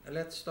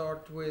let's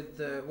start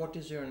with what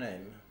is your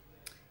name?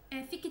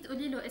 فيك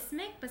تقولي له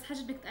اسمك بس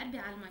حاجة بدك تقربي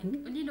على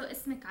المايك. قولي له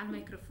اسمك على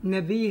الميكروفون.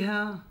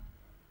 نبيها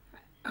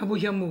أبو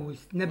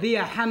جاموس.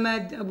 نبيها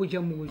حمد أبو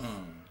جاموس.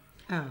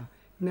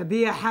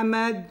 نبيها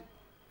حمد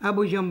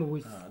أبو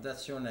جاموس.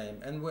 That's your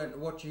name. And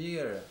what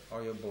year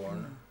are you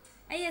born?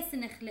 أي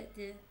سنة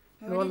خلقتي؟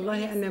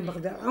 والله أنا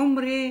بغداد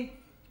عمري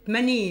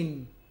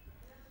 80.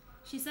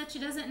 She said she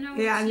doesn't know.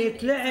 يعني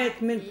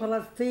طلعت من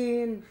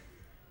فلسطين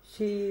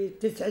شي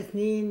 9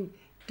 سنين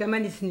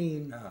 8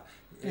 سنين.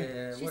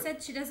 She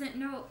said she doesn't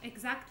know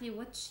exactly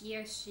which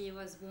year she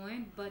was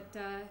born, but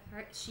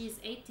she's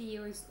 80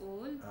 years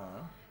old.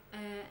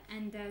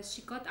 And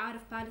she got out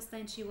of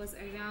Palestine. She was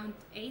around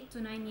 8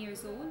 to 9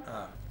 years old.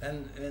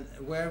 And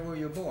where were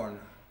you born?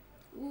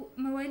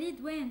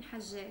 مواليد وين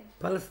حجة؟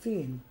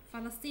 فلسطين.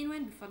 فلسطين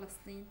وين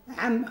بفلسطين؟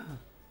 عمقة.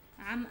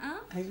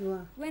 عمقة؟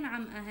 أيوة. وين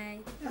عمقة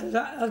هاي؟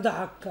 أرض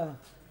عكا.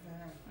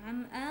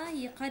 عمقة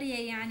هي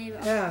قرية يعني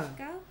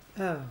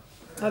بأفريقيا؟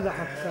 أرض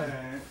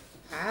عكا.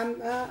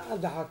 عمقة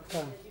أرض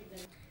عكا.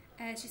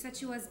 She said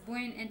she was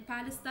born in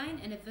Palestine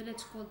in a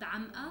village called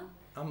Amma.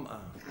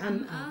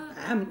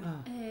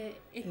 Amma.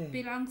 It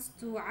belongs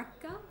to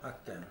Akka.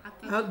 Akka.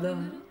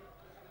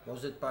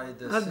 Was it by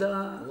the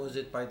sea? Was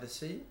it by the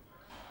sea?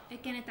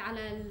 كانت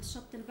على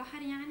الشط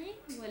البحر يعني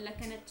ولا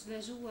كانت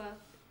لجوا؟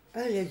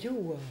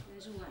 لجوا.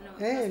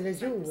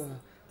 لجوا.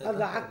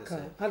 أرض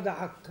عكا. أرض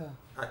عكا.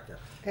 Akka.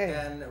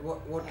 And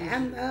what is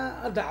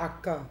عمقة أرض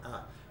عكا.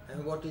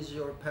 And what is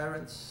your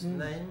parents'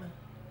 name?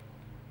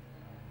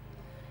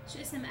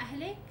 شو اسم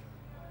أهلك؟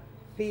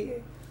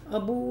 في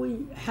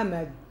أبوي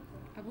حمد.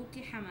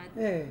 أبوكي حمد.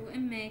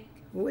 وأمك؟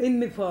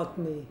 وأمي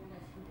فاطمة.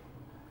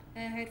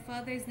 Her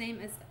father's name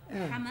is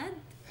حمد.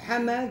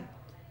 حمد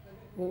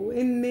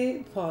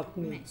وأمي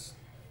فاطمة. ماشي.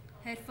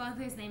 Her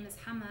father's name is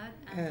Hamad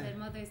and her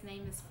mother's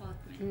name is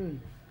Fatima.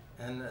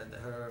 And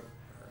her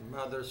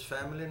mother's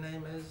family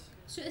name is?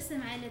 شو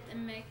اسم عائلة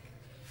أمك؟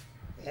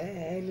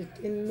 عائلة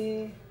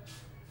أمي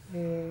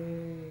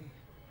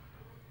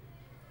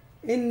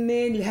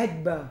أمي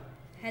الهدبة.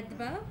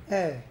 هدبة؟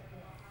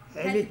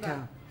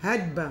 عائلتها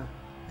هدبة.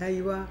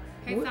 أيوة.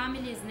 Her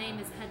family's name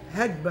is Hadba.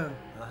 هدبة.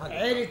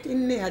 عائلة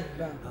أمي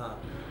هدبة.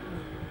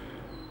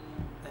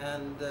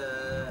 And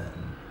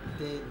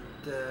did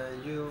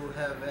you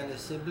have any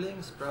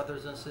siblings,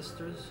 brothers and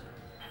sisters?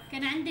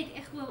 كان عندك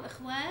إخوة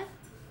وإخوات؟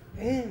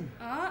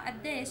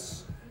 قديش؟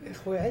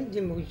 إخوة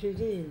عندي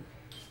موجودين.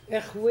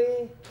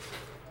 إخوة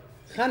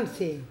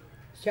 5.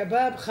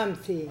 شباب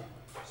 5.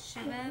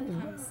 شباب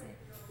 5.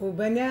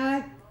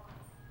 وبنات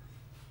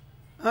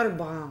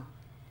 4.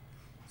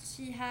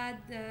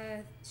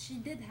 She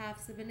did have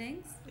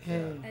siblings.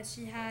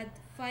 She had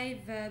 5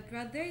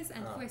 brothers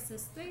and 4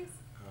 sisters.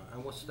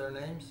 And what's their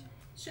names?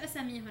 شو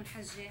أساميهم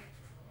حجة؟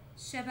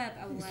 الشباب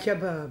أول.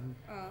 الشباب.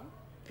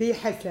 في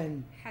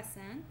حسن.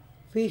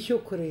 في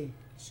شكري.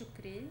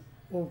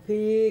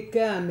 وفي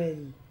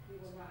كامل.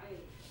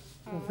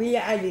 وفي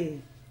علي.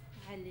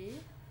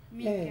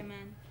 مين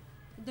كمان؟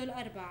 دول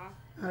 4.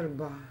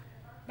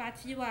 بعد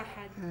في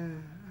واحد. 4.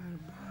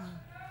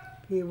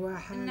 في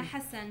واحد. إن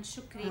حسن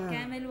شكري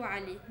كامل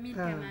وعلي. مين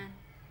كمان؟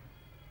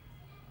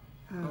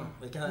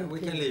 We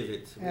can leave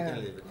it.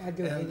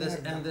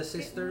 And the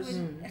sisters?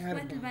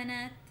 إخوات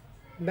البنات.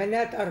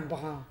 بنات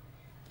 4.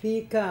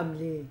 في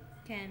كاملة.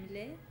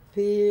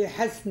 في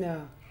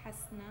حسنة.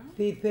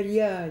 في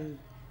فريال.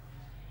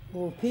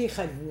 وفي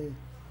خزنة.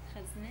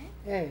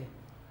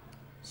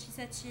 She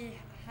said she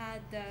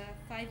had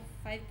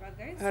 5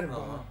 brothers.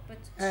 4.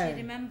 But she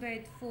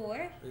remembered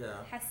 4.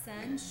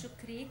 حسن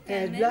شكري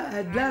كامل. لا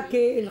هداك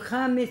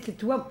الخامس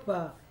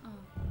توفى.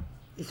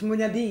 اسمه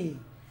نبي.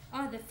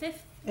 The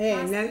 5th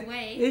passed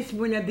away.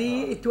 اسمه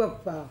نبي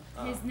توفى.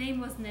 His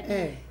name was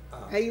Nabi.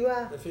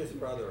 أيوة. The 5th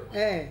brother.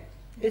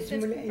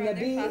 اسمه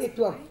نبي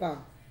توفى.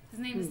 His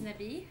name is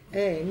Nabi.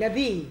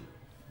 نبي.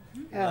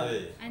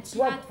 And she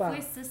had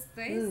 4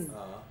 sisters.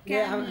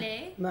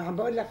 كاملة. ما عم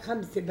بقول لك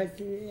 5 بس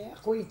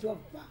أخوي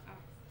توفى.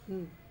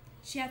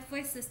 She had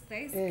 4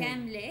 sisters.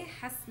 كاملة،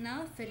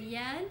 حسنة،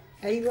 فريال،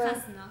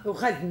 خزنة.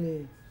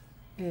 وخزنة.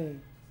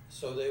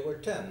 So they were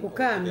 10.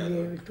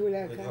 وكاملة قلت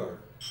لها كاملة.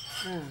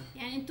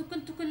 يعني انتوا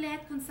كنتوا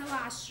كلياتكم سوا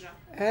 10.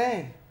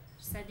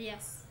 Said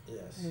yes.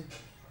 Yes.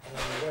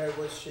 And where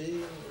was she?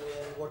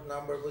 What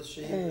number was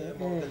she?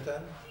 More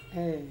than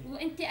 10?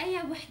 وانت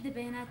أي وحدة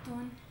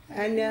بيناتهم؟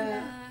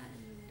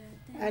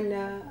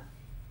 أنا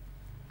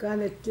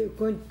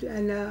كنت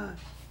أنا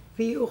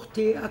في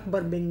أختي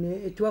أكبر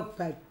مني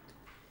توفت.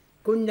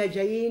 كنا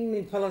جايين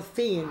من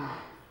فلسطين.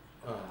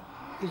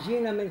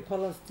 جينا من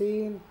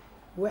فلسطين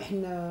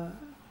وإحنا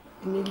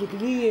إن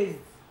الإنجليز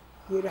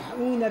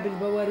يرحقونا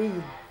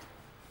بالبواريد.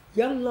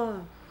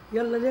 يلا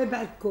ليه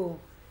بعدكم؟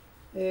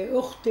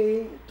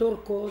 أختي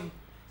تركض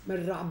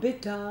من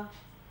رعبتها.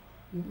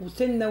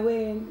 وصلنا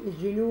وين؟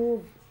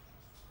 الجنوب.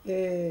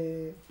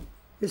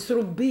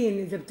 سربين،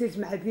 إذا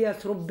بتسمع فيها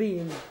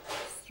سربين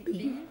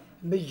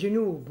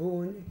بالجنوب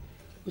هون.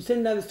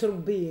 وصلنا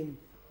لسربين.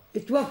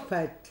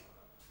 توفت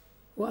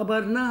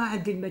وقبرناها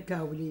عند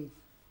المتاولي.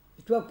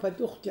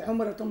 توفت أختي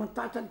عمرها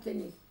 18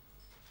 سنة.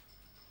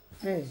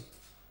 إيه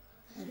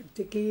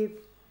عرفت كيف؟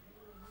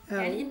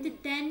 يعني أنت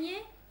الثانية؟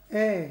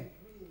 إيه.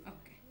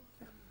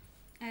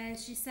 Okay.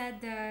 She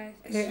said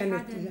she إيه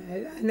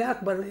أنا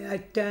أكبر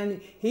الثاني،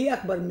 هي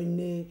أكبر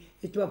مني،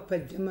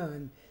 توفت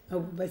زمان أو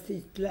بس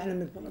طلعنا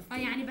من فلسطين.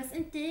 يعني بس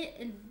أنت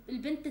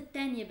البنت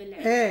الثانية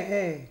بالعيلة.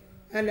 إيه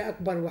أنا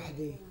أكبر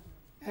وحدة،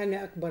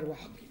 أنا أكبر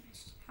وحدة.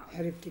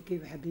 عرفت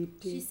كيف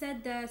حبيبتي؟ She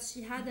said that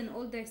she had an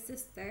older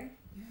sister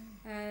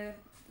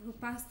who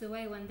passed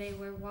away when they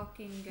were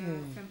walking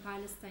from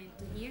Palestine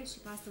to here. She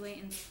passed away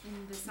in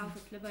the south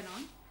of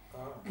Lebanon.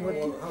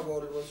 How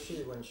old was she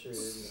when she was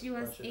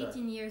when she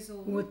 18 died? years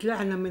old.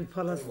 وطلعنا من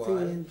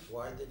فلسطين.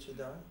 Why did she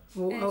die?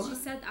 She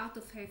said out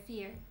of her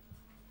fear.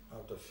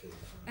 Out of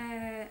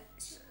fear.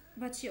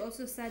 But she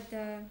also said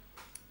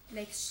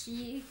like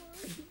she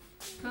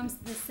comes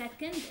the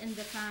second in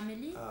the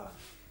family.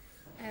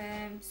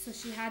 So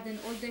she had an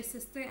older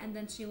sister and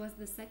then she was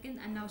the second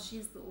and now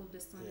she's the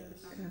oldest one in the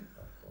family.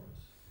 Of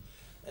course.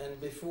 And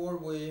before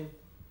we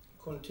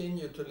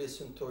continue to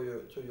listen to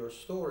your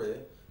story,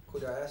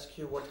 could I ask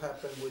you what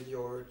happened with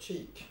your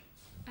cheek?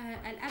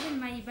 قبل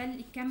ما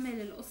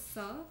يكمل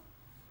القصة،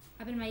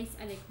 قبل ما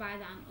يسألك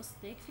بعد عن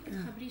قصتك، فيك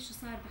تخبريه شو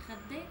صار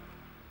بخدك؟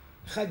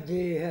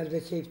 خدي هذا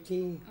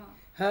شايفتيه؟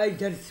 هاي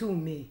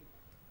جرثومة.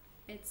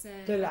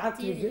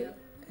 طلعت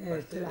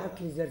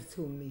لي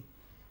جرثومة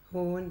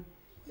هون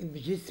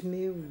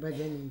بجسمي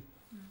وبدني.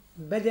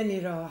 بدني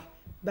راح،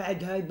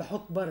 بعد هاي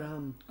بحط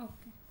برهم.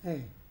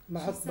 ايه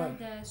بحط برهم. She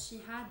said she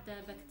had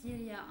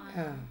bacteria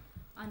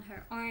on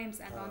her arms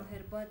and on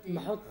her body.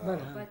 بحط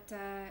برهم. But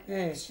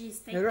she's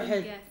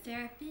taking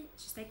therapy.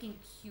 She's taking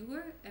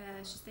cure.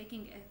 She's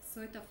taking a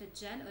sort of a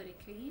gel or a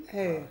cream.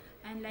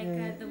 And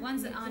like the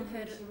ones on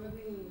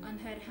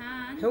her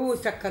hand. هو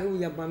سكروه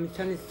يابا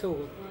مشان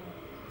الصوت.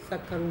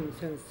 سكروه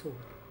مشان الصوت.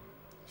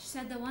 She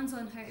said the ones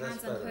on her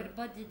hands and her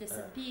body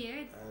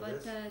disappeared,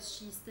 but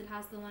she still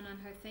has the one on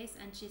her face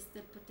and she's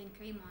still putting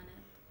cream on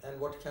it. And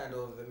what kind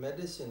of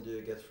medicine do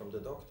you get from the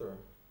doctor?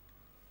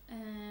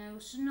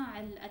 وشو نوع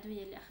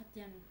الأدوية اللي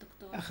أخذتيها من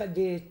الدكتور؟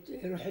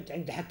 رحت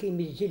عند حكيم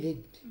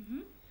الجلد.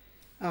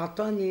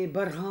 أعطاني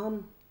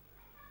برهم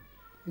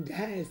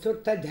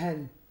صرت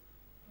أدهن،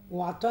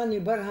 وأعطاني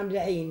برهم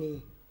لعيني،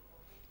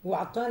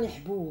 وأعطاني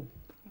حبوب.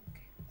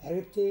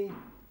 عرفتي؟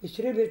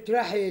 شربت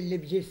راح اللي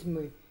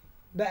بجسمي.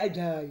 بعد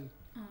هاي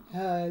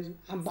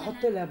عم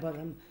بحط لها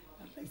برهم.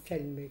 الله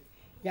يسلمك،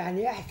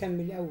 يعني احسن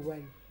من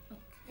الاول.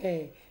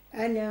 ايه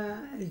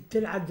انا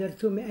طلعت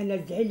جرثومه،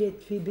 انا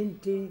زعلت في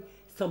بنتي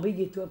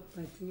صبيه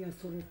توفت، هي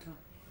صورتها،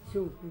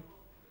 شوفي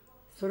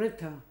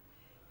صورتها.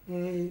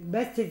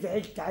 بس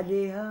زعلت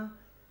عليها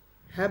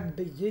هب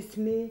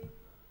جسمي.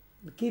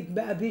 كيف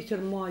بقى بيشر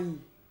مي،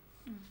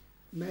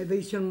 ما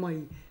بيشر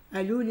مي،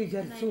 قالوا لي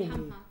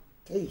جرثومه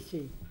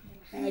تعيشي،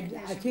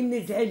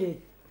 عشان زعلت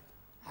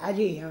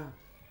عليها.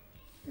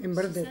 She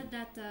said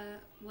that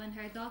when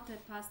her daughter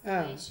passed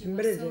away, she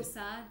was so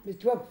sad.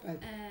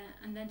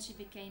 And then she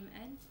became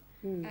ill.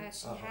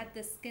 She had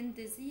the skin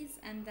disease,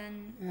 and then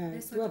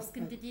this sort of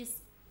skin disease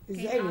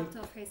came out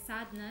of her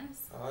sadness.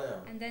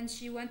 And then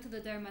she went to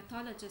the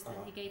dermatologist, and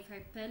he gave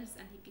her pills,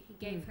 and he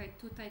gave her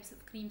 2 types of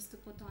creams to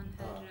put on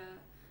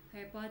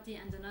her body,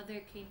 and another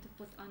cream to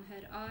put on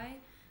her eye,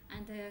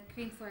 and a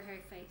cream for her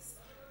face.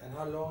 And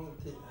how long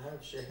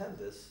have she had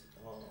this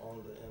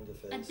in the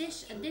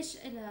face?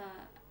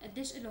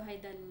 قديش له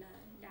هيدا اللي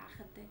على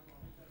خدك؟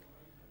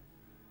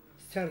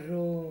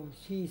 صار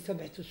شي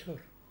 7 أشهر.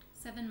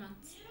 7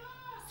 months.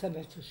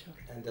 7 أشهر.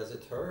 And does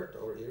it hurt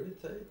or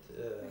irritate?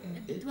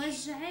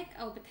 بتوجعك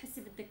أو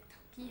بتحسي بدك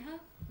تحكيها؟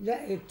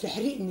 لا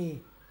بتحرقني.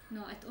 No,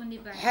 it only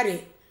burns.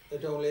 حرق.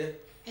 It only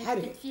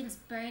حرق. It feels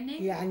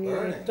burning.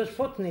 يعني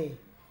بتشفطني.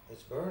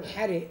 It's burning.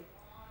 حرق.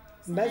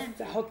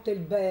 بس أحط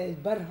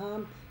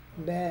البرهم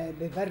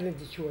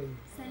ببرد شوي.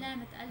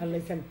 سلامة قلبي. الله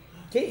يسلمك.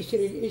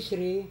 تقشري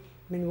القشرة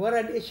من ورا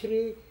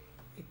القشرة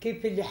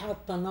كيف اللي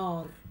حاطة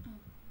نار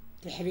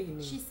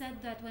تحرقني. She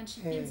said that when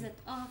she peels it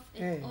off,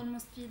 it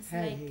almost feels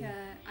like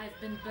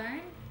I've been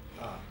burned.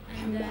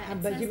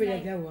 عم بجيب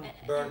لها دواء.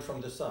 Burned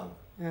from the sun.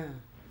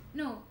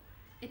 No,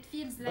 it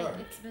feels like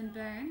it's been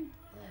burned.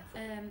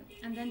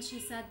 And then she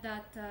said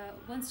that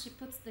once she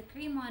puts the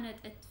cream on it,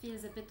 it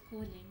feels a bit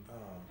cooling.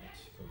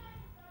 That's cool.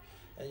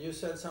 And you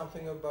said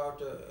something about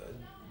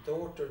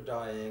daughter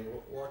dying.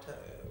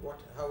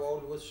 How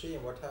old was she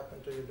and what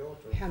happened to your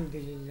daughter? الحمد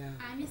لله.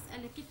 عم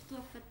يسألك كيف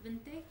توفت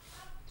بنتك؟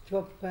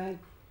 توفت.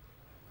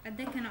 قد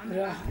ايه كان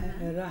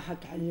عمرها؟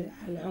 راحت على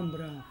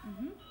العمرة.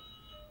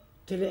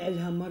 طلع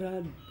لها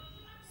مرض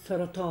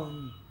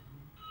سرطان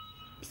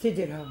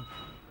بصدرها.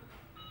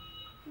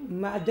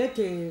 ما عدت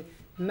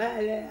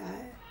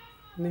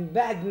من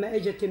بعد ما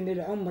اجت من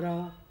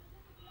العمرة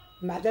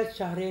ما عدت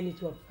شهرين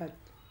توفت.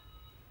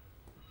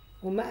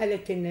 وما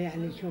قالت لنا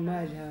يعني شو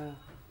مالها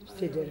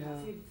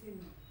بصدرها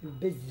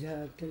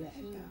بزها طلع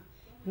لها.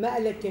 ما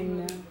قالت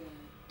لنا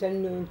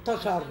انه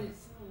انتشر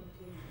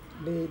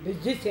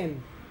بالجسم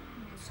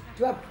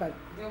توفت.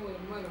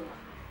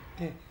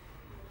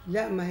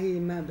 لا ما هي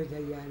ما بدها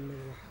اياها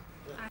المروحة.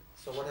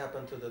 So what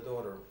happened to the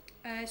daughter?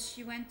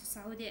 She went to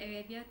Saudi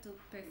Arabia to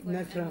perform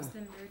a نترى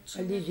Muslim ritual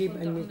خليه يجيب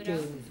called Umrah.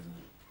 أنيتين.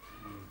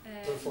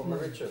 Perform a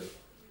ritual.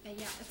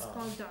 Yeah, it's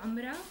called the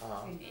Umrah.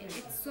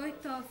 It's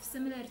sort of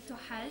similar to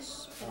Hajj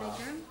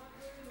pilgrim.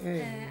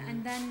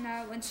 And then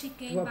when she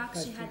came back,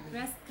 she had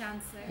breast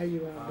cancer.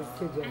 أيوة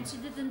بالصدر. And she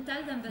didn't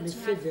tell them that she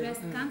had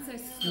breast cancer,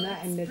 so ما it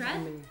عندنا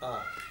spread.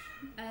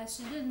 عمل.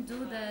 She didn't do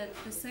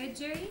the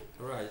surgery.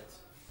 Right.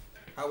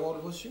 How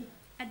old was she?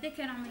 قد ايه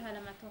كان عمرها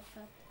لما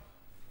توفت؟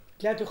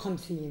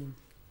 53.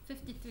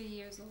 53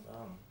 years old.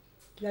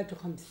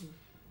 53.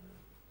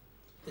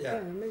 Yeah.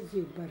 ما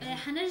يجيب برا.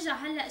 حنرجع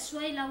هلا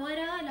شوي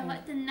لورا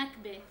لوقت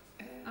النكبة.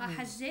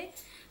 حجة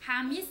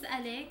عم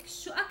يسألك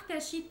شو أكتر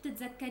شيء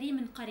بتتذكريه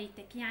من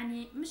قريتك؟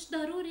 يعني مش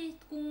ضروري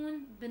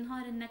تكون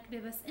بنهار النكبة،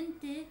 بس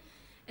أنت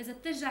إذا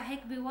بترجع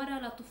هيك بورا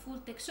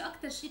لطفولتك شو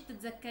أكتر شيء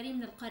بتتذكريه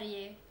من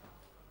القرية؟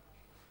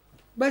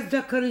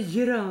 بتذكر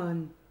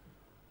الجيران،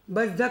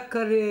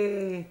 بتذكر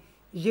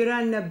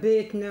جيراننا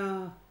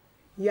ببيتنا،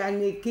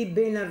 يعني كيف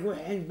بينا نروح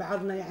عند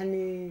بعضنا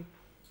يعني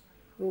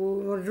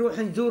ونروح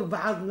نزور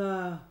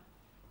بعضنا،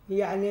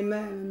 يعني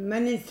ما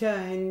ننسى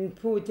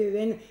نفوت.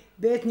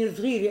 بيتنا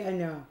صغيرة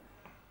أنا،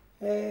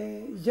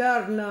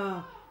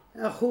 جارنا،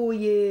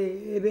 أخوي،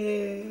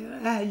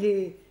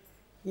 أهلي،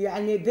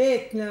 يعني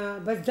بيتنا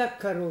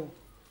بتذكره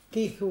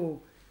كيف هو.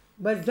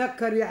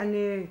 بتذكر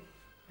يعني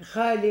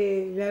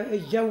خالي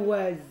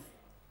اتجوز،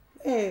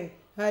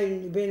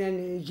 هاي بين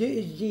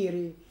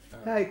الجيري،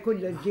 هاي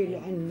كلها الجيري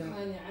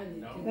عندنا.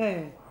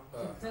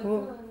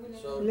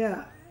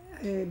 لا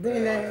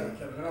بين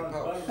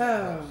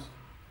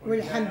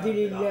والحمد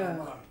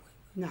لله.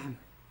 نعم.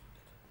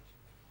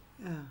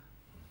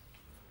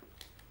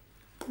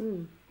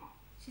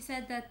 She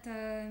said that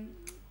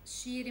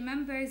she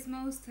remembers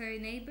most her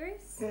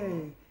neighbors,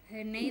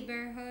 her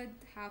neighborhood,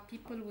 how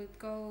people would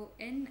go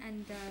in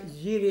and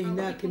الجيري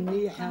هناك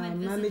منيحة،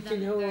 ما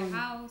مثل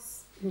هون.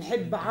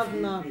 نحب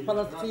بعضنا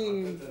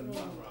بفلسطين،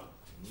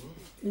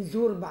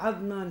 نزور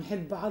بعضنا،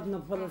 نحب بعضنا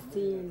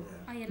بفلسطين،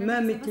 ما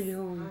مثل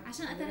هون.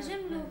 عشان أترجم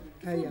له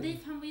بده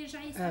يفهم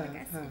ويرجع يسألك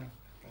أسئلة.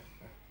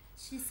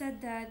 She said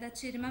that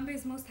she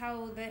remembers most how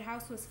their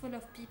house was full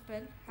of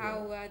people, how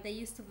they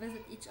used to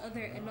visit each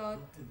other a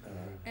lot.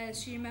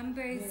 She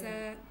remembers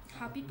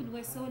how people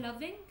were so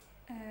loving.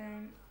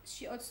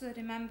 She also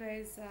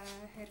remembers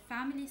her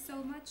family so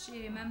much. She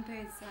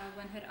remembers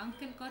when her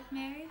uncle got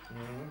married.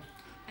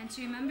 And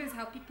she remembers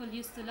how people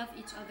used to love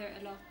each other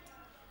a lot.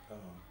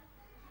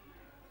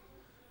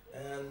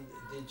 And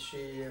did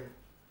she...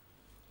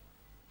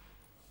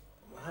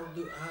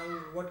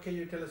 what can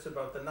you tell us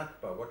about the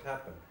Nakba? What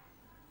happened?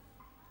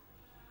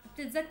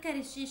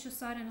 بتتذكري شو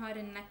صار نهار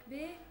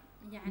النكبة؟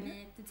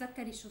 يعني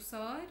بتتذكري شو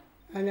صار؟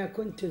 أنا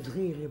كنت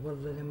صغيرة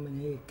والله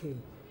لما هيك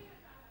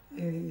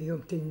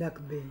يوم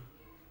النكبة،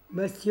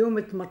 بس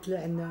يوم ما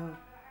طلعنا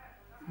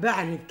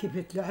بعرف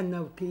كيف طلعنا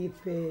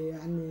وكيف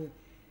يعني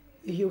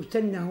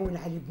وصلنا هون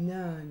على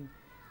لبنان،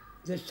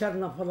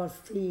 زشرنا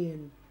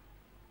فلسطين،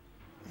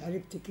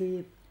 عرفت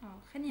كيف؟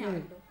 خليني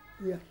أقول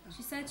له.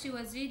 She said she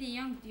was really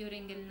young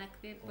during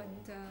النكبة,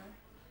 but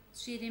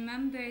she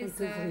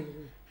remembers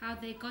how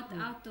they got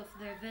out of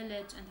their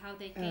village and how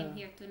they came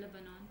here to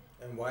Lebanon.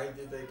 And why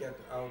did they get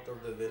out of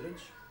the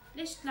village?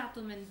 ليش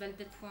طلعتوا من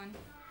بلدتكم؟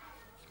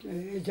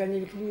 اجاني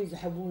الانجليز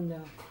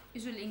حبونا.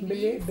 اجوا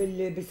الانجليز؟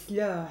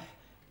 بالسلاح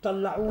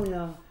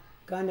طلعونا.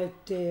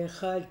 كانت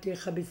خالتي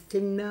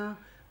خبزتنا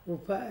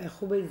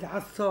وخبز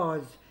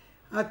عصاج،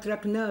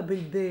 اتركناه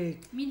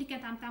بالبيت. مين اللي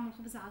كانت عم تعمل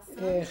خبز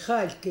عصاج؟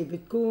 خالتي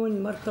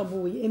بتكون مرت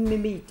ابوي، امي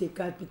ميتة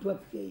كانت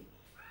متوفية.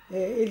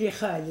 الي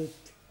خالت،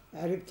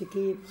 عرفت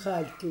كيف؟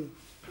 خالتي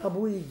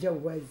ابوي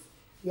يتجوز،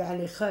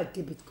 يعني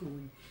خالتي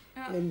بتكون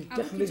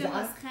تخبز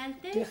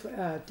خالتك؟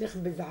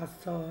 تخبز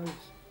عصاج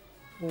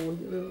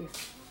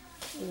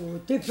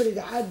وتفرد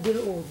عد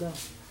الأوضة.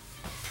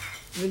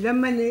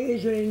 ولما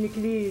اجوا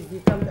الانجليز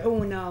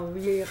يطلعونا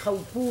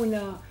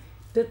ويخوفونا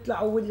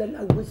تطلعوا ولا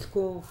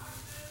نقوسكم،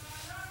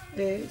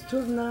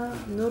 صرنا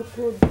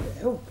نركض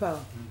حفة،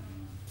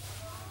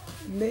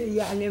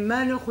 يعني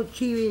ما ناخذ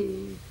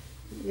شيء،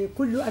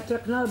 كله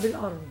اتركناه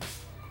بالارض.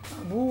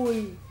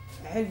 ابوي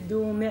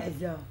عنده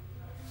معزة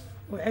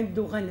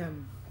وعنده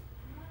غنم،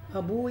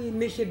 ابوي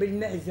مشي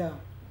بالمعزة،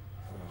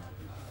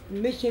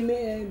 مشي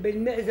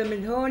بالمعزة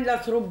من هون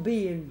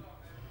لصربين،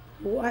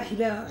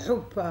 واحلى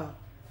حفة،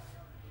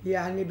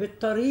 يعني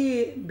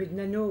بالطريق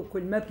بدنا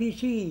ناكل ما في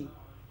شيء،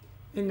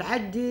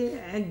 نعدي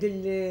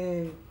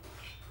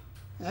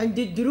عند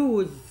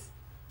الدروز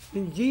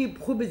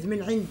نجيب خبز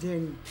من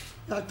عندهم،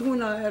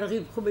 اعطونا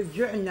رغيف خبز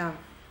جوعنا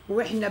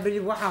واحنا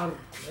بالوعر.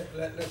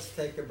 Let's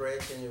take a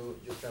break and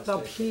you can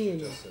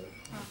طابشين.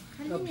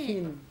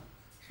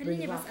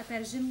 خليني بس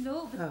اترجم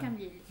له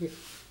وبتكملي لي.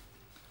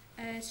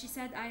 She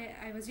said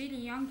I was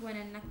really young when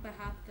Nakba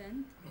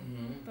happened,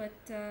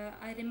 but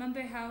I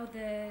remember how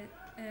the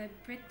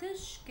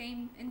British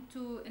came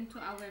into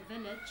our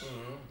village.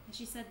 And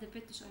she said the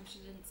British, she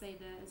didn't say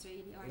the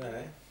Israeli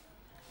army.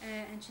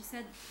 And she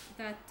said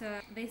that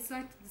they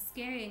started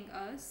scaring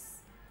us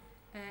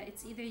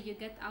it's either you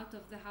get out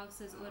of the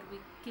houses or we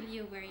kill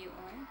you where you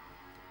are.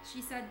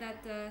 She said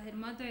that her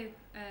mother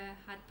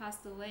had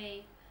passed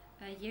away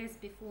years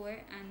before,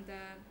 and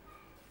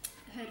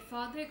her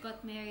father got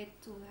married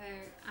to her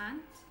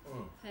aunt,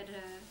 her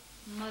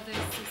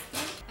mother's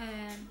sister,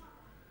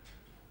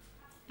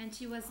 and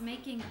she was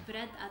making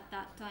bread at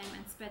that time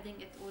and spreading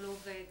it all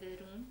over the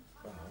room.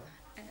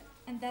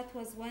 And that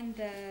was when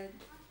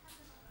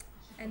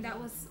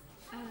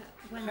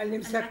when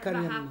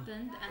Nakba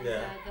happened, and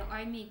the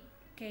army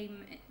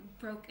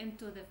broke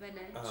into the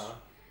village.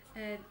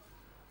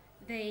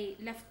 They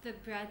left the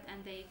bread and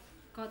they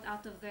got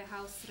out of their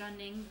house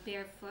running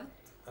barefoot.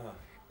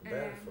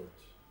 Barefoot.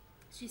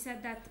 She said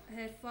that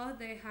her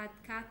father had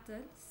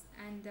cattle,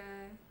 and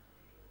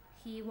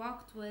he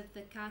walked with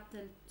the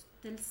cattle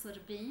till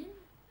Sirbin.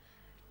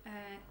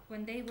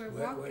 When they were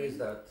walking. Where is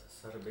that?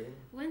 Sirbin?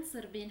 وين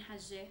سربين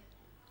حجة؟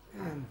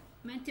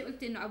 ما أنت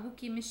قلتي إنه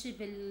أبوكي مشي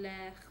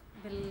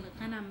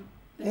بالغنم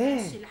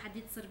مشي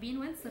لحديد سربين.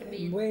 وين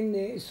سربين؟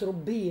 وين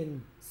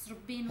سربين؟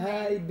 سربين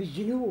هاي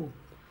بالجنوب.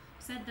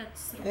 Said that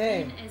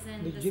Srubin is in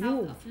the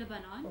south of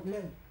Lebanon.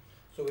 Okay.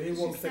 So he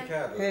walks the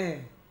cattle.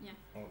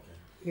 Yeah. Okay.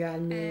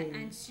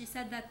 And she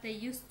said that they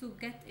used to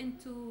get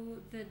into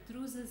the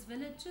Druzes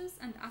villages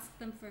and ask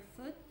them for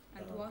food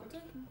and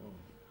water.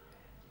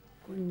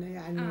 كنا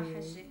يعني.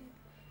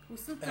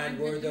 And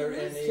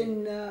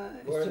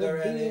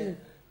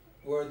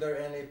were there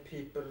any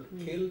people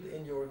killed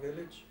in your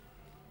village?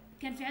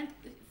 كان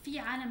في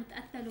عالم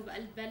تقتلوا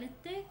بقلب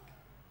بلدتك؟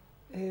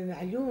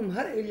 معلوم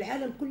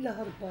العالم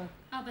كلها هربت.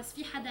 بس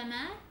في حدا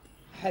مات؟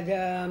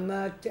 حدا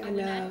مات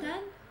أنا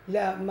قتل؟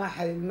 لا ما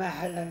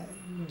حدا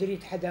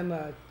دريت حدا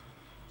مات.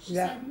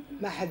 لا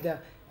ما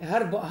حدا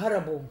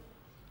هربوا.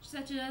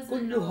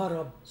 كله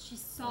هرب. She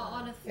saw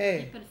all of the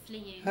people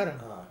fleeing.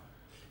 هرب.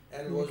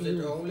 And was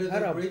it only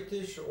the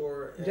British,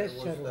 or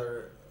was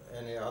there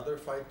any other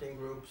fighting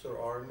groups or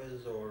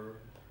armies or?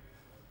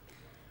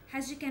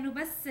 حجي كانوا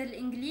بس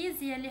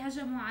الإنجليز يلي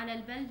هجموا على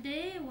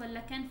البلدة، ولا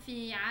كان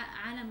في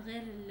عالم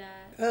غير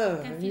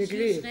كان في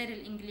جيش غير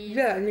الإنجليز؟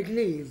 لا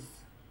الإنجليز.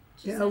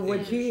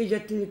 أول شيء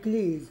إجت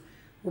الإنجليز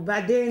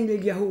وبعدين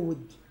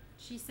اليهود.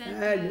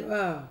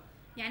 قالوا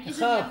يعني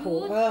إجوا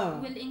اليهود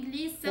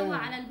والإنجليز سوا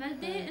على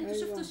البلدة. أنتوا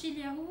شفتوا شيء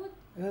اليهود؟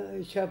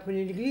 شافوا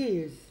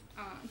الإنجليز.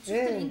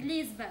 شفتوا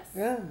الإنجليز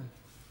بس.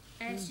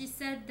 She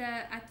said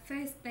at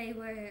first they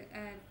were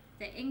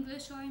the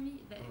English army,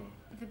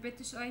 the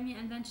British army,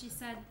 and then she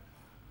said,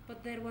 but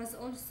there was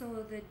also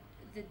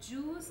the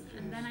Jews,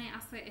 and then I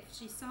asked her if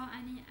she saw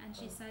any, and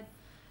she said,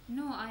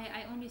 no,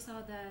 I only saw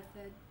the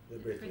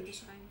British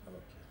army.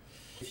 Okay.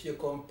 If you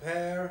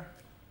compare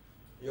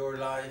your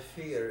life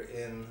here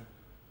in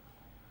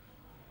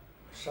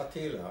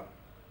Shatila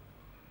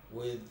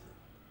with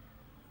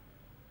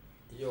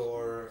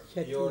your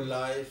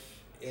life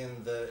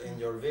in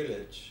your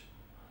village,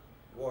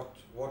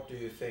 what do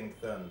you think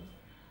then?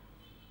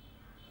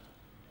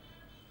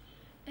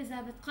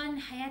 إذا بتقارن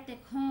حياتك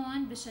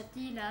هون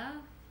بشتيلة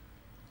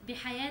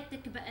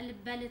بحياتك بقلب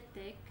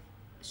بلدتك،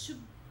 شو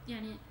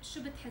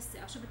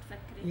بتحسي أو شو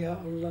بتفكري؟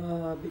 يا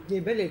الله بدي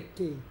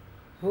بلدتي.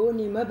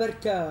 هوني ما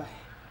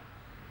برتاح.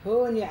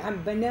 هوني عم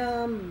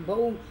بنام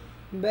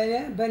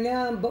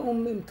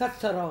بقوم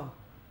مكسرة.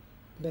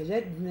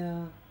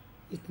 بلدنا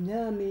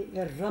تنامي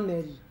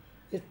الرمل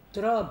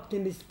التراب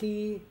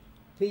تمسكيه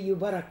فيه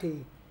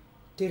بركة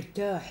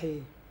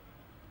ترتاحي.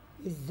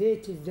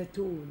 الزيت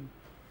الزيتون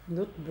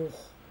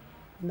نطبخ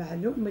مع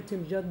لقمة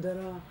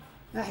مجدرة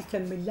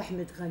أحسن من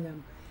لحمة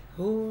غنم.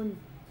 هون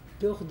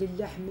تاخذي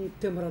اللحمة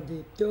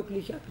بتمرضي،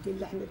 بتاكلي شقفة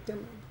اللحمة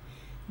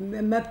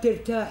بتمرضي، ما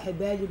بترتاحي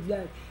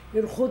بهالبلاد.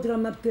 الخضرة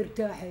ما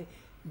بترتاحي.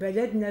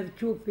 بلدنا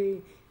بتشوفي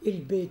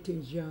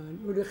الباذنجان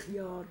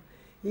والخيار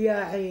يا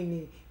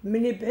عيني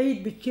من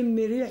بعيد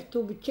بتشمي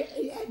ريحته بتشق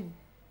القلب.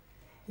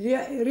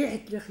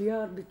 ريحة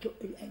الخيار بتشق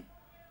القلب.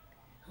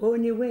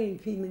 هون وين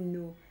في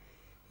منه؟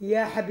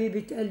 يا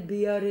حبيبة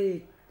قلبي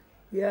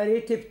يا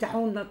ريت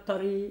يفتحوا لنا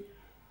الطريق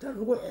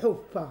تروح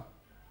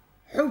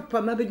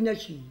حفة ما بدنا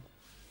شيء،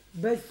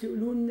 بس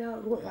يقولوا لنا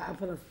روحوا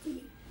على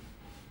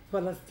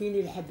فلسطين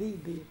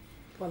الحبيبة،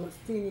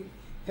 فلسطين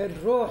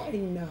الروح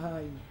إنها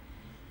هاي.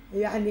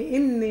 يعني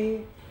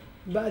أمي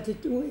بقت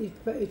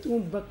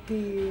تقوم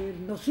بكير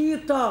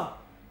نشيطة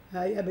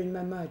هاي قبل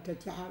ما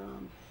ماتت يا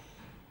حرام،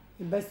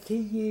 بس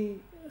هي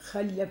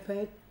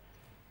خلفت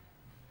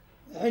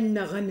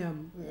عنا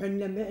غنم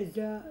وعنا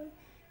معزة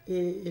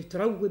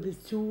تروي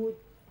بالسود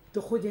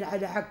تاخذن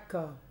على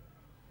عكا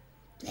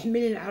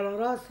تحملن على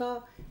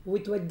راسها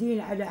وتودين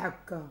على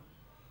عكا،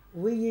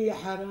 وهي يا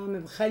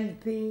حرام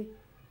مخلفة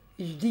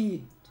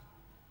جديد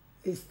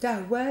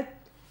استهوت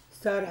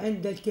صار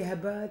عندها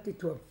التهابات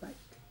توفت.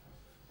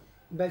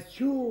 بس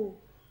شو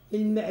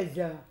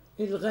المعزة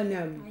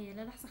الغنم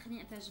لا لحظة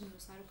خليني أترجم له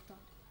صاروا كتار.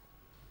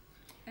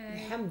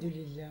 الحمد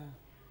لله.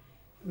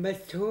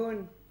 بس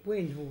هون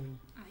وين هون؟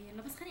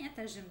 يلا بس خليني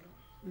أترجم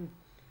له.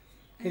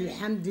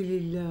 الحمد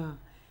لله.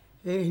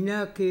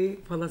 هناك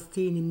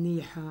فلسطين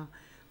منيحة،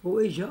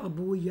 وإجا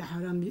أبوي يا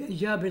حرام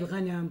جاب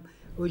الغنم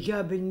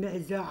وجاب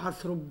المعزة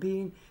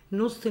عصربين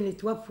نص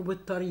توفوا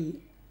بالطريق،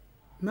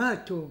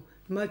 ماتوا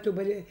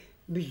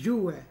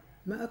بالجوع،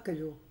 ما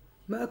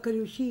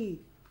أكلوا شيء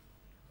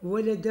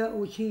ولا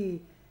داقوا شيء.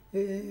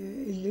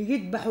 اللي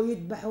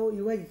يذبحوا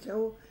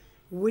يوزعوا،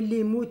 واللي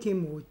يموت.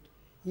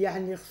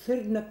 يعني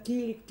خسرنا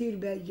كتير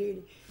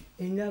بهالجيل.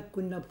 هناك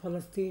كنا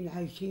بفلسطين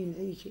عايشين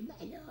عيشة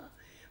محلى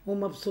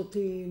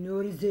ومبسوطين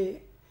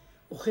ورزق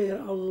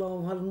وخير الله،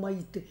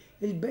 وهالميت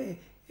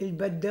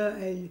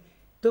البدائل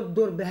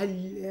تبدر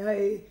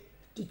هاي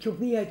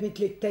تشوفيها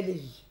مثل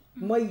الثلج،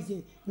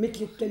 مي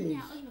مثل الثلج.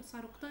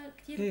 صاروا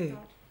كتير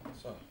كتار.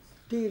 صح.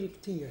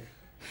 كتير.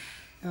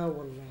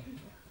 والله.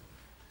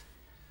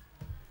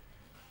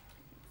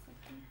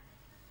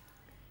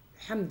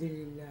 الحمد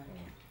لله.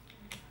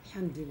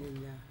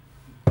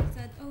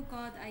 Said, oh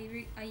God,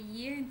 I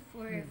yearn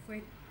for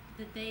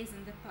the days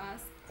in the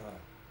past.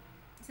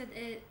 Said,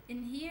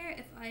 in here,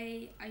 if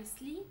I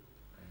sleep,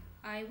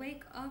 I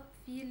wake up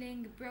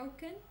feeling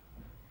broken.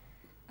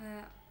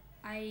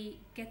 I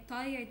get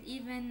tired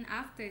even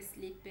after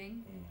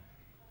sleeping.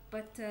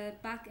 But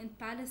back in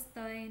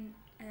Palestine,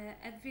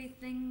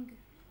 everything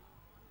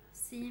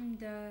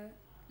seemed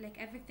like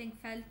everything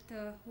felt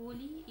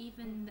holy,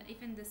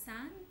 even the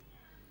sand.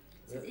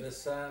 The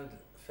sand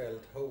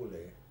felt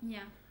holy.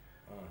 Yeah.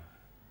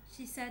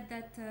 She said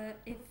that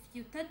if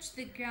you touch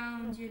the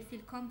ground, you'll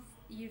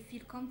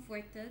feel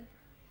comforted.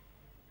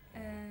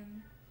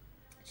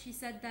 She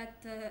said that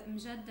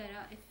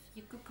مجدرة, if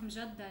you cook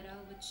مجدرة,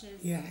 which is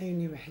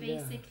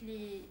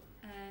basically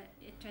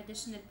a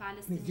traditional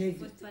Palestinian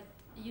food, but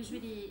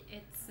usually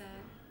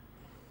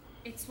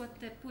it's what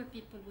the poor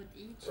people would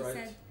eat. She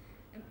said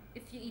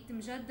if you eat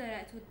مجدرة,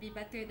 it would be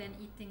better than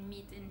eating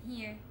meat in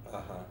here.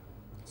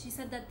 She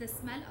said that the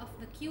smell of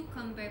the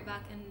cucumber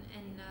back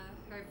in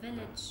her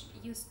village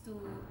used to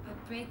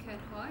break her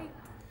heart.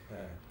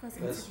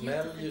 The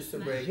smell used to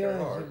break her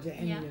heart.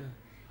 Yeah.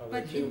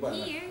 But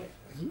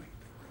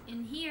in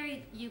here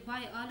you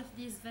buy all of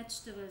these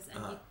vegetables,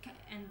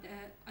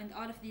 and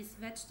all of these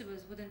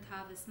vegetables wouldn't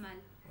have a smell.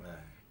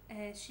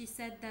 She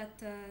said that.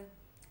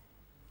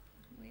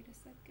 Wait a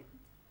second.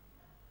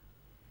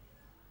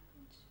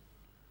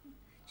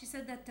 She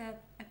said that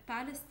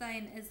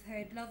Palestine is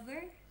her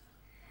lover.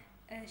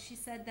 She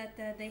said that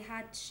they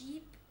had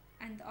sheep,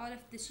 and all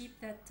of the sheep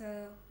that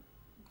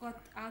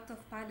got out of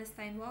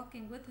Palestine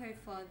walking with her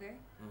father,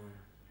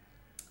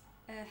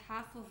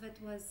 half of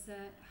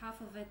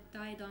it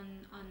died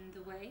on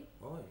the way.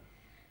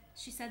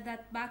 She said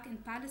that back in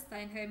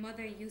Palestine, her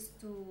mother used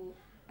to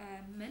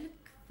milk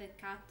the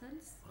cattle,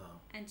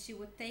 and she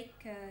would take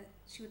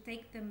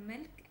the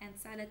milk and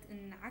sell it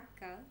in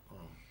Akka.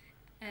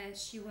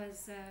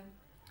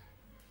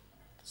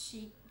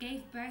 She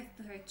gave birth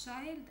to her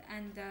child,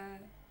 and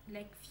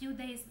like few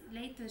days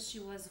later she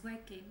was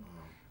working.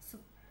 So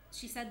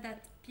she said that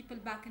people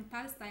back in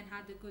Palestine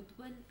had a good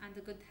will and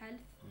a good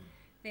health.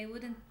 They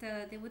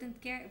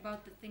wouldn't care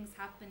about the things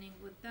happening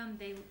with them.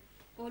 They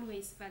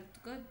always felt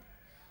good.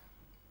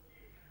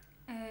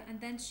 And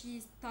then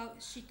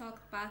she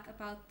talked back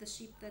about the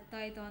sheep that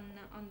died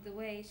on the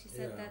way. She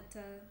said that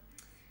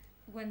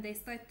when they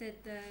started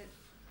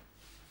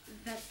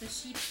that the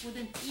sheep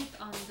wouldn't eat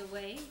on the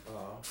way.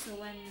 So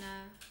when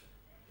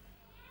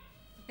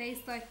they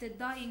started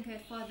dying, her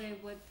father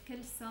would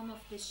kill some of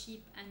the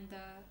sheep and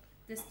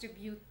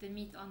distribute the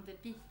meat on the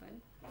people.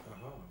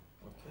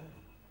 Okay.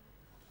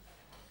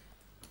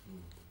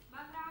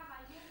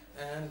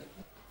 And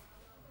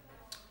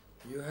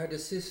you had a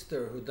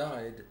sister who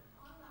died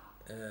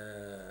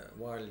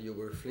while you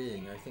were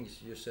fleeing. I think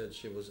you said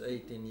she was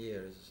 18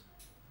 years.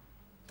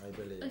 I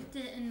believe. قلت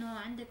إنه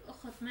عندك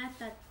أخت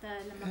ماتت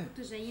لما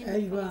كنتوا جايين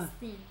أيوة. من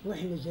فلسطين.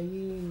 وإحنا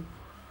جايين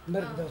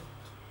مرضت.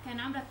 كان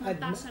عمرها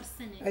 18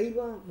 سنة.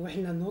 أيوة،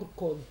 وإحنا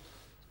نركض،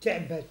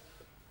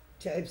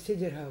 تعب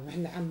صدرها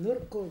وإحنا عم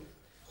نركض،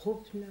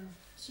 خفنا.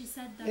 She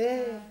said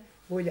that.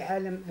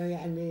 والعالم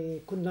يعني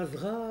كنا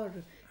صغار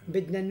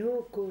بدنا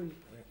ناكل،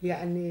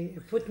 يعني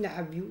فتنا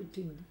على بيوت.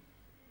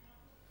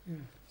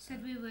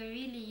 Said we were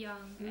really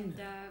young and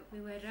we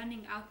were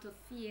running out of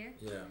fear.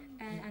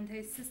 And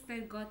her sister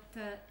got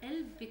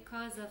ill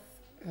because of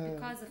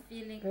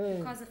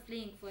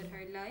fleeing for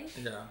her life.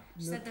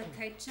 She said that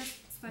her chest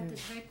started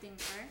hurting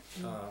her.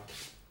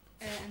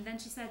 And then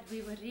she said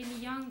we were really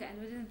young and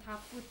we didn't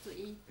have food to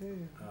eat.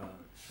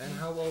 And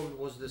how old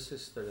was the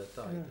sister that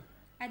died?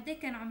 قد ايه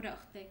كان عمر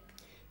اختك؟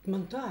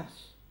 18.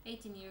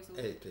 18 years old.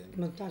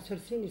 18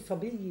 سنة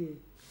صبية.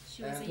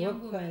 She was a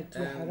young woman.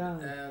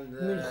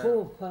 من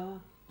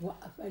خوفها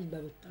وقف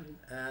قلبها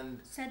بالطريق. And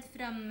said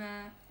from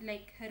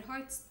like her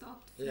heart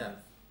stopped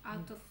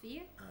out of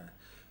fear.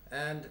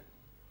 And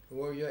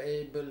were you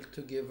able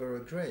to give her a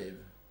grave?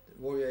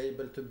 Were you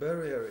able to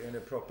bury her in a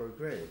proper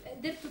grave?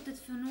 قدرتوا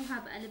تدفنوها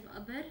بقلب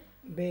قبر؟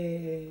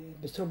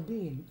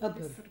 بسربين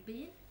قبر.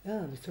 بسربين؟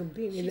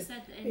 بسربين.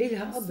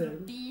 إلها قبر.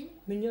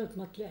 من يوم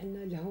ما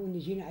طلعنا لهون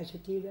جينا على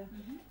شتيلة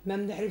ما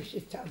بنعرفش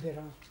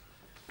استقبرها.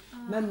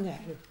 ما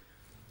بنعرف.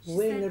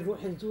 وين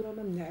نروح نزورها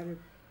ما بنعرف.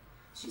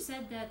 She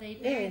said that they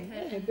buried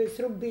her.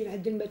 بسربين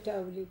عند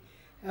المتاولي.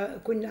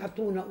 كنا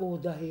أعطونا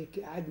أوضة هيك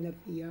قعدنا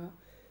فيها،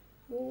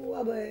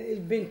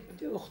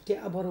 والبنت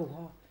أختي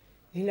أبروها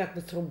هناك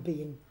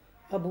بتربين.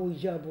 أبوي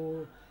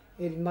جابوا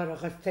المرة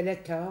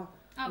غسلتها.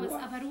 بس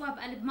قبروها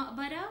بقلب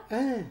مقبرة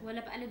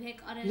ولا بقلب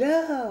هيك أرض؟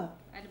 لا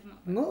بقلب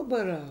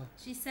مقبرة.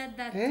 She said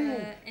that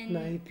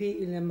ما هي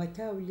في لما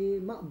تاولي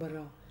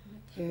مقبرة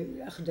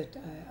أخذت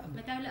قبر.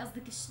 متاولي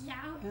قصدك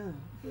الشيعة؟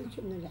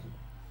 شو بدنا نحن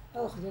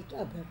أخذت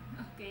قبر.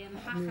 اوكي يلا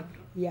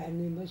حخبره.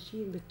 يعني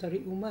ماشيين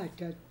بالطريق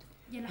وماتت.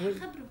 يلا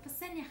حخبره بس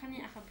ثانية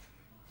خليني أخبره.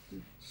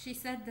 She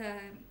said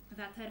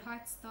that her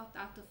heart stopped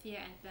out of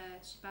fear and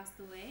she passed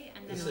away.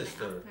 And then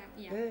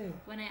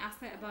when I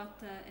asked her about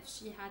if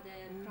she had a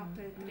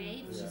proper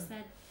grave, she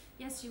said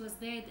yes, she was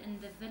buried in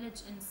the village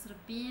in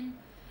Srabin.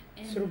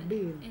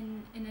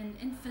 In an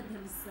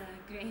infidels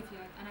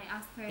graveyard, and I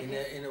asked her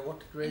in a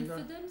what graveyard?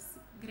 Infidels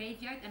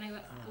graveyard, and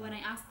when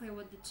I asked her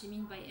what did she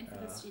mean by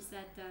infidels, she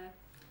said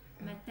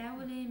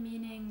Matawli,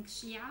 meaning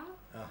Shia.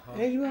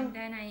 And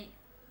then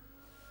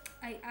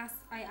I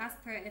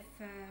asked her if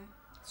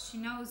she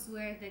knows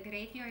where the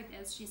graveyard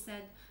is. She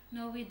said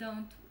no, we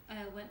don't.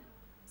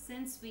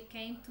 Since we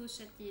came to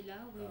Shatila,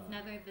 we've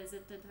never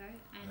visited her,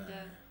 and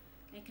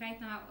like right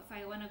now, if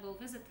I want to go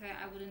visit her,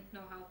 I wouldn't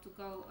know how to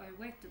go or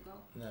where to go.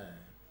 No.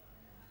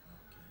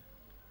 Okay.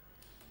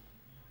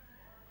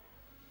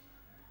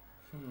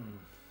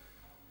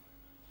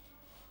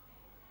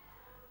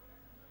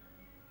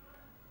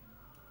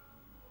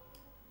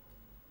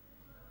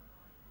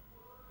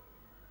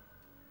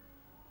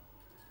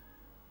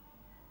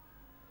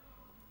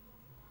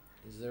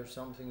 Is there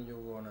something you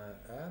want to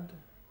add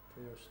to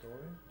your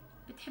story?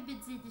 بتحبي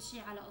تزيدي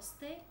شيء على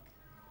قصتك؟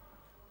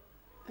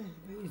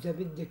 إذا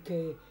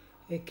بدك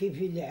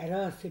كيف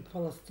الإعراس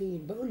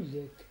بفلسطين بقول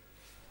لك.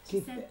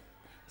 كيف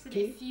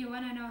if you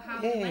want to know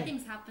how the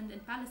weddings happened in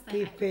Palestine,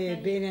 كيف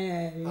بين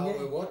how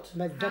the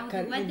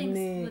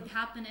weddings would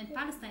happen in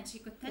Palestine, she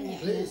could tell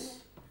you.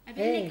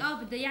 أقول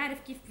لك بده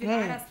يعرف كيف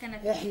الأعراس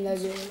كانت.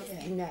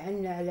 إحنا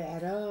عنا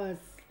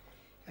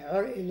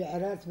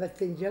الإعراس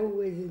بس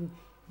نجوز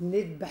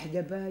نذبح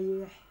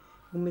ذبايح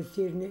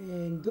ومنصير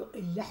ندق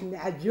اللحمة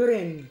على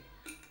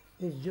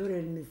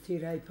الجرن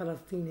منصير هاي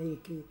فلسطين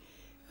هيك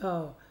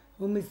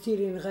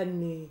ومنصير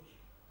نغني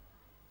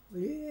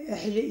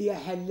احلق يا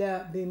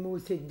حلاق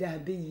بموس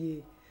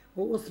الذهبية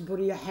واصبر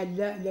يا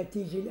حلاق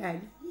لتيجي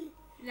الآلية.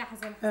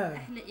 لحظة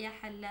احلق يا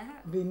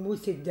حلاق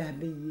بموس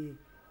الذهبية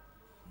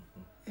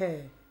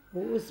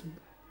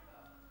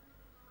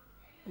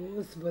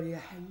واصبر يا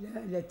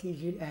حلاق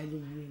لتيجي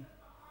الآلية.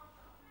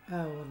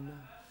 والله.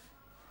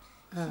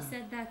 She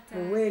said that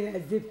وين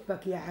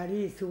أزفك يا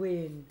عريس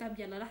وين؟ طب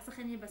يلا لحظة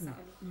خليني بس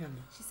أقوله.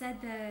 She said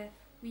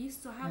we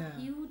used to have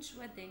huge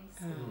weddings.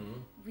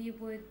 We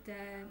would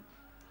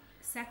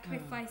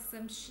sacrifice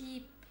some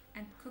sheep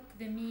and cook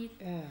the meat.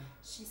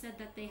 She said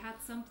that they had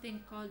something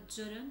called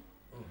juran.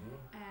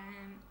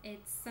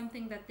 It's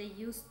something that they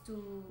used to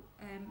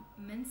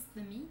mince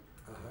the meat.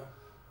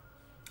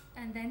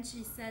 And then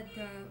she said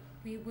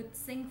we would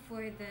sing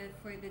for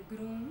the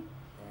groom.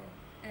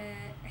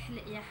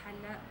 احلق يا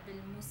حلاق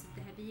بالموس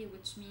الذهبية,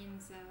 which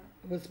means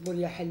واصبر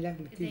يا حلاق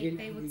بتيجي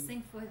they would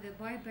sing for the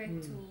barber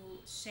to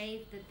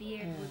shave the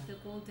beard with the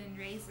golden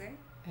razor.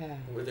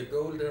 With the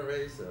golden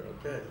razor,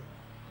 okay.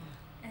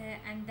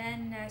 And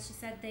then she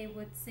said they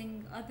would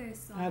sing other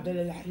songs. هذا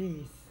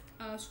للعريس.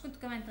 شو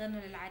كنتوا كمان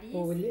تغنوا للعريس؟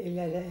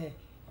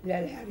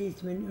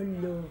 للعريس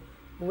بنقول له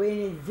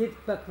وين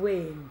نزفك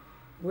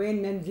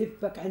وين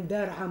نزفك عند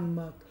دار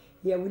عمك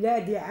يا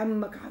ولادي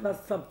عمك على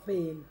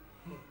الصفين.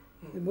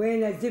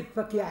 وين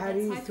أزفك يا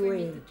عريس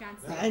وين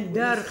عند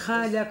دار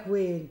خالك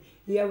وين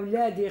يا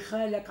ولادي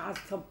خالك على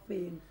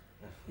الصفين.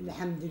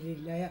 الحمد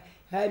لله.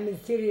 هاي من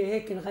سري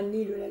هيك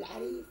نغني له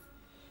للعريس.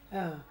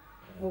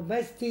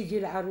 وبس تيجي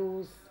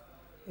العروس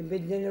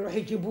بدنا نروح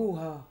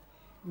يجيبوها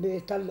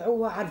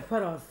بيطلعوها على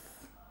الفرس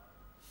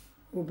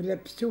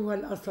وبلبسوها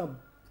القصب.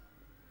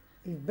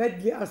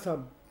 البدلة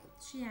قصب.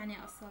 شو يعني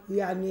قصب؟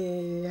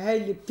 يعني هاي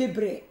اللي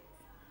بتبرق.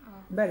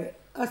 برق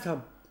قصب.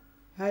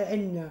 هاي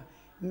عنا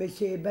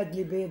مش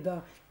بدلة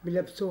بيضة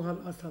بلبسوها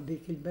القصب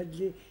هيك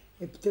البدلة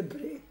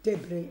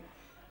بتبرق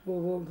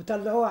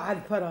وبطلعوها على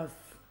الفرس.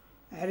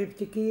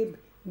 عرفتي كيف؟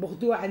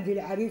 بخدوها عند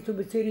العريس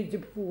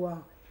وبصير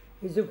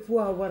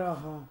يزفوها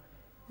وراها.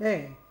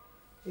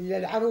 إلا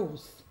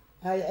العروس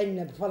هاي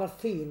عنا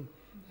بفلسطين.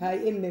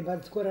 هاي أمي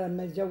بذكرها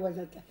لما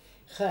تجوزت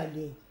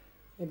خالي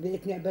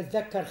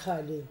بتذكر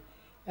خالي.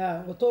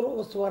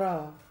 وترقص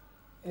وراه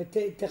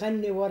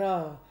تغني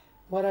وراه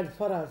ورا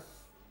الفرس.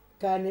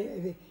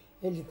 كان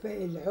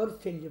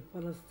العرس اللي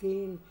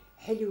بفلسطين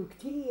حلو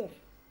كتير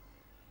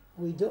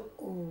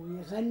ويدقوا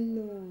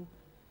ويغنوا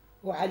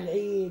وعلى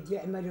العيد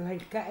يعملوا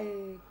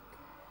هالكعك.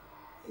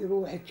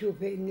 يروح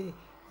تشوف إن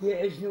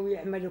يعجنوا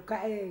ويعملوا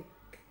كعك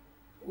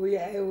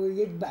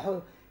ويذبحوا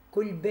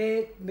كل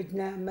بيت.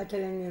 بدنا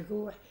مثلا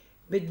نروح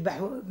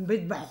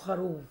بذبحوا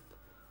خروف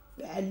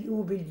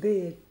علقوه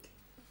بالبيت.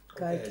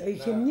 كانت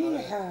عيش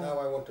منيحة. Now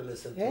I want to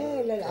listen to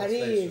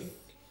للعريس.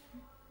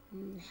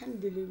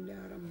 الحمد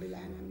لله رب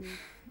العالمين.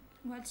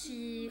 Well,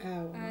 she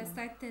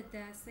started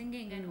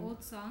singing an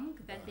old song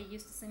that they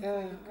used to sing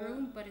for the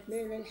groom, but it's,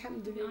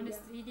 to be honest,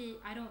 really,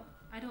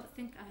 I don't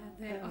think I have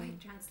the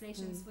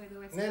translations for the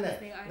words.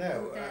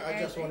 I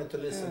just wanted to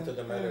listen to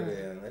the melody,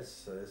 and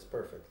it's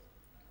perfect.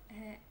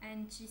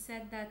 And she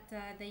said that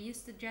they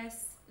used to dress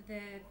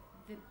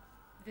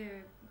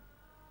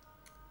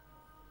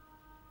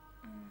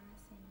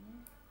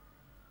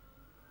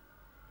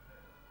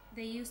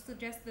they used to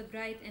dress the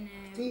bride in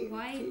a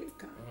white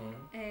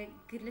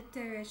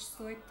glitterish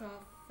sort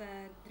of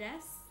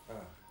dress.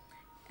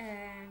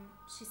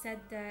 She said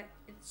that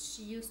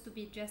she used to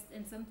be dressed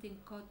in something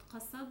called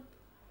qasab.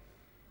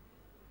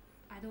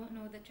 I don't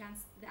know the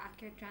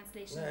accurate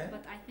translation,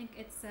 but I think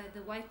it's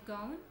the white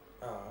gown.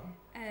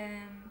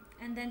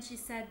 And then she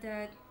said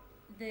that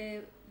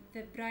the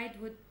bride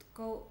would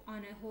go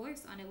on a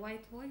horse, on a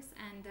white horse,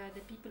 and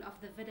the people of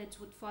the village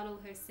would follow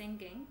her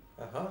singing.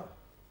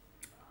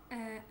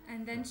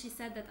 And then she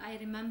said that I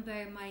remember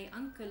my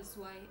uncle's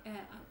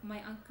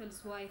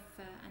wife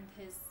and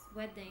his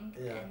wedding,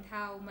 and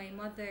how my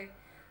mother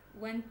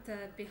went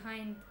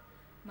behind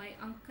my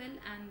uncle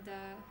and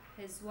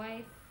his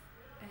wife.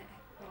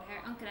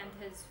 Her uncle and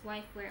his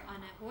wife were on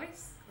a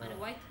horse, on a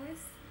white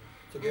horse.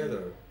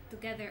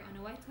 Together on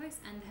a white horse,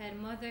 and her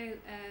mother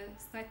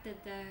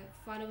started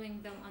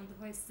following them on the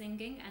horse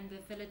singing, and the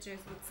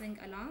villagers would sing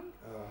along.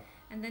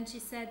 And then she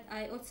said,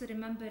 I also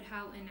remember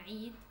how in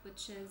Eid,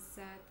 which is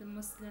the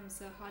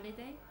Muslims'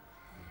 holiday,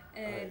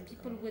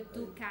 people would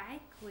do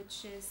ka'ik, which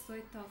is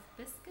sort of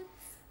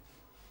biscuits,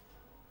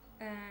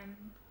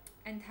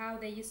 and how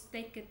they used to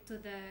take it to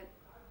the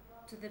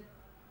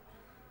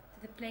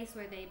place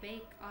where they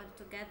bake all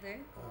together.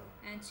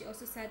 And she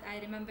also said, I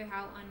remember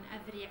how on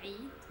every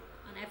Eid,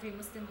 on every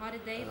Muslim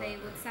holiday, they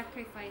would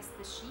sacrifice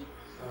the sheep.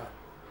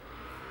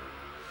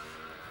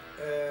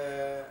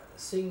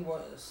 Sing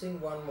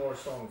one more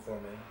song for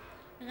me.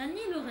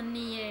 غني له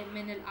غنية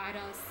من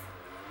الأعراس.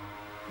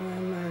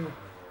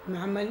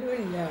 ما عم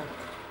نقول لك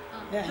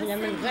احنا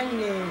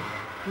بنغني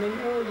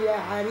بنقول يا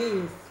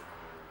عريس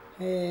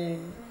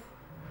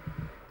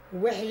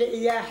واحلق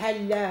يا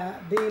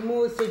حلاق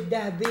بموس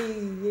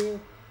الذهبية،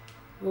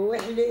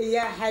 واحلق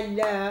يا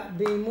حلاق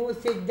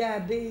بموس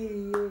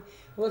الذهبية،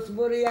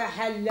 واصبر يا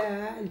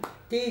حلاق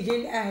تيجي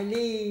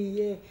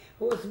الأهلية،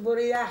 واصبر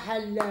يا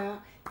حلاق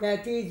لا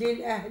تيجي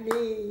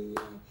الأهلية.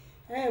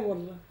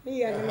 والله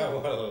هي أنا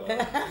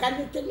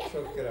غنيت لك.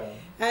 شكرا.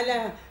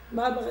 أنا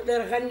ما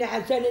بقدر أغني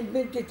عشان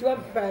البنت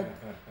توفت.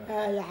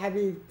 يا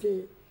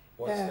حبيبتي.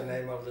 What's the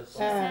name of the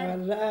song?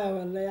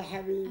 والله يا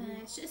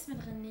حبيبي. شو اسم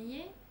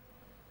الغنية؟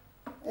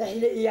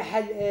 احلق يا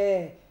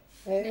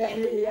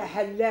احلق يا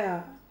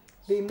حلاق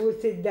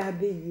بموس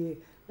الذهبية،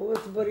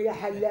 واصبر يا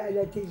حلاق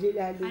لا تيجي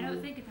الأهلية. I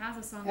don't think it has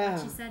a song, but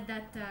she said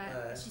that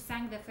she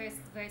sang the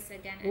first verse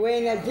again.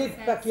 وين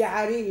زفك يا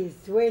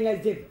عريس،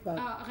 وين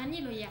زفك؟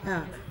 غني له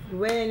إياها.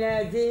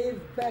 وين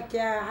زفك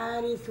يا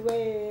عريس،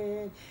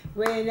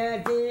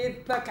 وين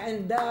زفك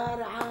عند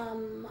دار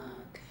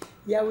عمك،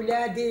 يا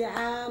ولادي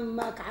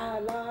عمك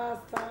على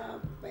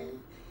صفي،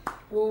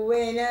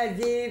 وين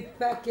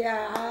زفك يا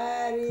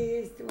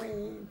عريس،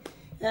 وين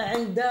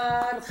عند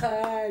دار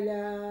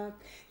خالك،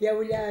 يا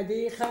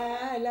ولادي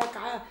خالك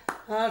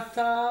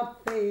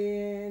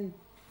عالصفين.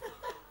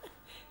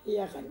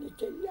 يا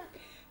غنيت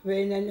لك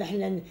وين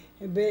نحن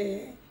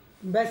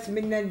بس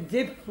بدنا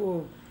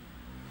نزفه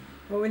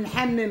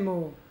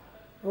ونحممه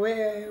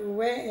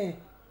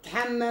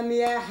تحمم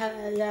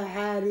يا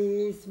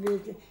عريس،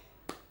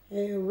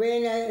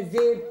 وين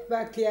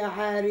زفك يا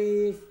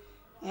عريس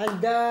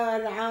عند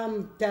دار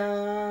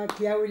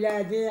عمتك، يا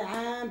ولادي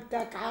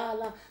عمتك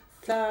على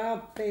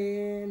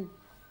صفين.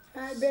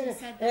 بين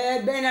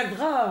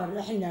صغار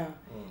احنا،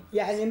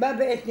 يعني ما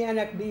بقيتني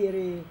انا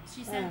كبيره.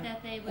 She said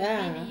that they were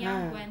really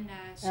young when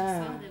she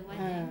saw the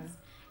weddings,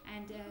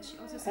 and she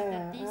also said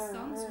that these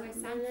songs were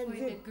sung for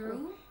the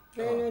groom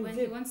when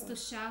he wants to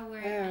shower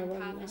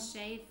and have a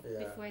shave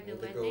before the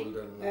wedding.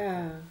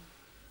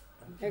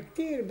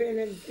 كتير بين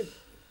الزف.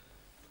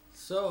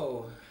 So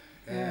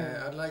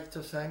I'd like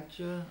to thank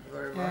you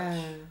very much.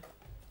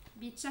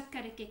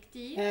 بيتشكرك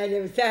كتير.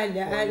 اهلا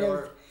وسهلا.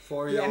 اهلا.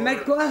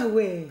 يعملكوا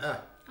قهوه. لا.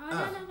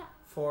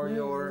 For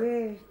your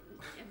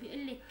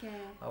بيقول لك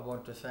I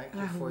want to thank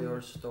you for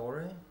your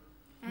story.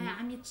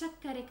 عم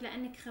يتشكرك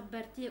لانك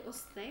خبرتيه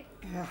قصتك.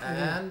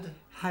 And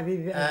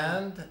حبيبي.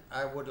 And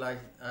I would like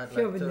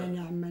شو بدنا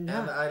نعمل؟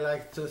 And I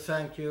like to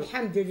thank you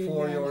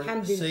for your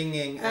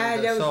singing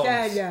and the songs.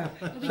 أهلا وسهلا.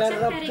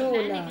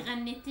 شرفتونا. لانك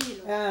غنيتي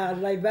له.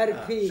 الله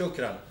يبارك فيك.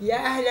 شكرا. يا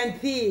اهلا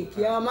فيك،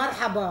 يا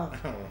مرحبا.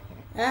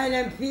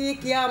 اهلا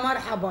فيك يا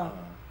مرحبا.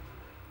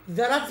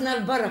 زرتنا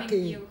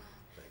البركه.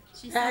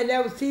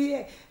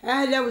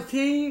 أهلا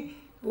وسي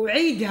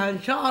وعيدها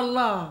إن شاء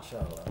الله. إن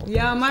شاء الله.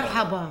 يا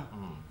مرحبا.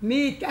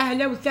 100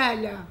 أهلا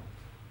وسهلا.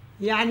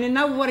 يعني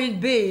نور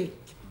البيت،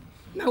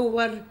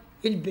 نور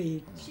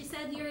البيت. She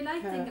said you're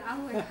lighting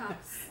our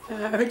house.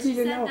 She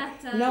said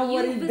that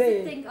نور you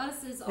البيت. visiting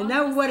us is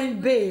نور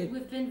البيت.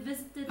 We've been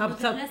visited with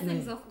the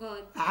blessings of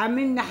God.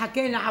 عملنا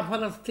حكينا على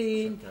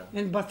فلسطين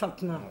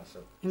انبسطنا.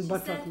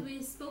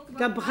 انبسطنا.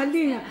 طب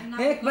خلينا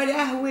هيك بلا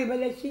قهوة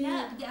بلا شيء.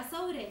 لا بدي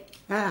أصورك.